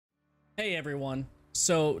Hey everyone.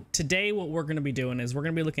 So today what we're going to be doing is we're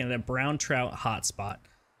going to be looking at a brown trout hotspot.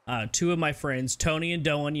 Two of my friends, Tony and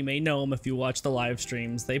Doen, you may know them if you watch the live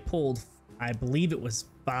streams. They pulled, I believe it was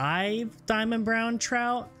 5 diamond brown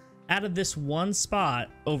trout out of this one spot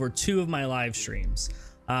over 2 of my live streams.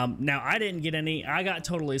 Now I didn't get any. I got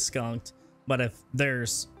totally skunked. But if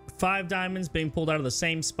there's 5 diamonds being pulled out of the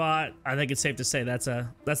same spot, I think it's safe to say that's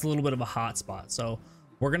a little bit of a hot spot. So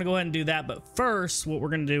we're going to go ahead and do that. But first, what we're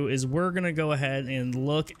going to do is we're going to go ahead and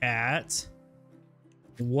look at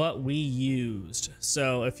what we used.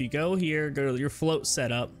 So if you go here, go to your float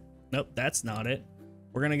setup. Nope, that's not it.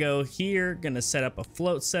 We're going to go here, going to set up a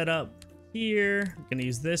float setup here. Going to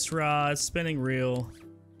use this rod, spinning reel.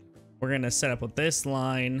 We're going to set up with this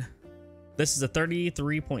line. This is a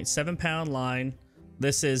 33.7 pound line.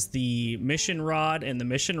 This is the mission rod and the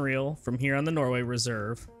mission reel from here on the Norway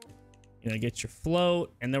Reserve. You know, get your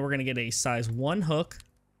float, and then we're gonna get a size 1 hook,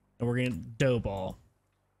 and we're gonna dough ball,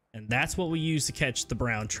 and that's what we use to catch the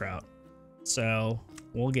brown trout. So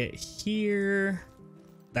we'll get here.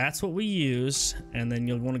 That's what we use, and then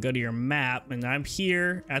you'll want to go to your map, and I'm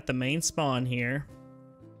here at the main spawn here,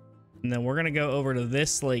 and then we're gonna go over to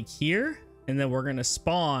this lake here, and then we're gonna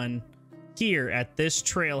spawn here at this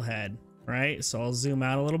trailhead, right? So I'll zoom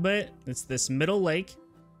out a little bit. It's this middle lake.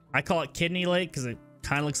 I call it Kidney Lake because it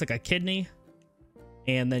kind of looks like a kidney.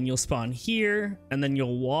 And then you'll spawn here, and then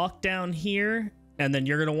you'll walk down here, and then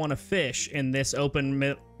you're going to want to fish in this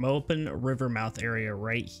open river mouth area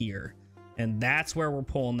right here, and that's where we're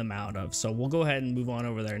pulling them out of. So we'll go ahead and move on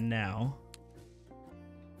over there now.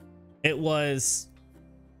 It was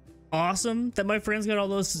awesome that my friends got all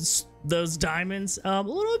those diamonds. A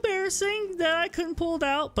little embarrassing that I couldn't pull it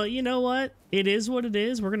out, but you know what, it is what it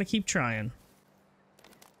is. We're going to keep trying.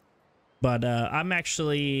 But I'm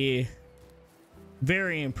actually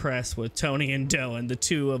very impressed with Tony and Doen, the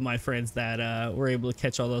 2 of my friends that were able to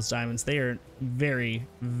catch all those diamonds. They are very,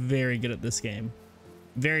 very good at this game.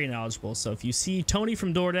 Very knowledgeable. So if you see Tony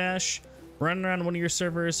from DoorDash running around one of your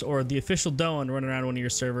servers, or the official Doen running around one of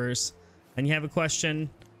your servers, and you have a question,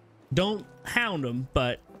 don't hound them,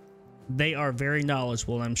 but they are very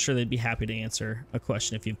knowledgeable, and I'm sure they'd be happy to answer a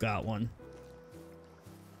question if you've got one.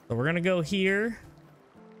 So we're going to go here.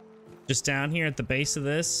 Just down here at the base of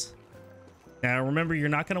this. Now remember, you're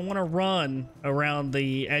not going to want to run around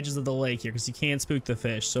the edges of the lake here because you can spook the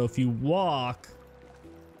fish. So if you walk,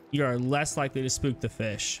 you are less likely to spook the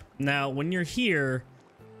fish. Now when you're here,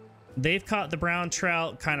 they've caught the brown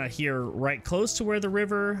trout kind of here right close to where the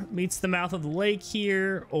river meets the mouth of the lake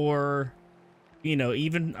here, or you know,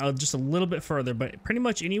 even just a little bit further, but pretty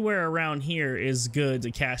much anywhere around here is good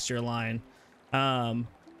to cast your line.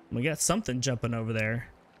 We got something jumping over there.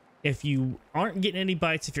 If you aren't getting any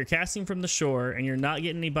bites, if you're casting from the shore and you're not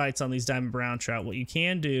getting any bites on these diamond brown trout, what you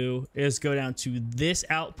can do is go down to this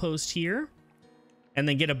outpost here and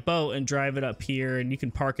then get a boat and drive it up here, and you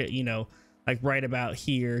can park it, you know, like right about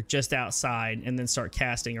here, just outside, and then start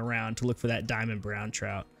casting around to look for that diamond brown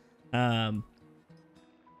trout. And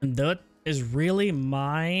that is really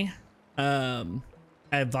my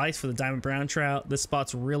advice for the diamond brown trout. This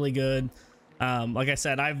spot's really good. Like I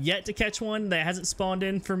said, I've yet to catch one that hasn't spawned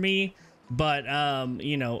in for me, but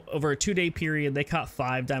you know, over a 2-day period, they caught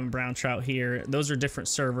 5 diamond brown trout here. Those are different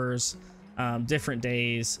servers, different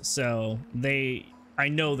days, so I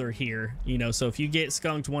know they're here, you know. So if you get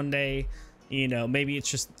skunked one day, you know, maybe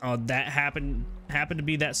it's just that happened to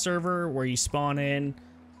be that server where you spawn in,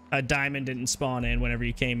 a diamond didn't spawn in whenever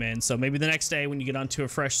you came in. So maybe the next day when you get onto a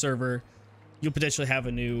fresh server, you'll potentially have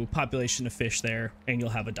a new population of fish there and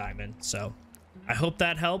you'll have a diamond. So I hope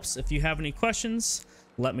that helps. If you have any questions,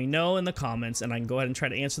 let me know in the comments and I can go ahead and try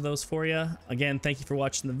to answer those for you. Again, thank you for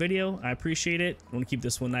watching the video. I appreciate it. I want to keep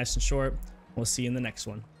this one nice and short. We'll see you in the next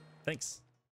one. Thanks.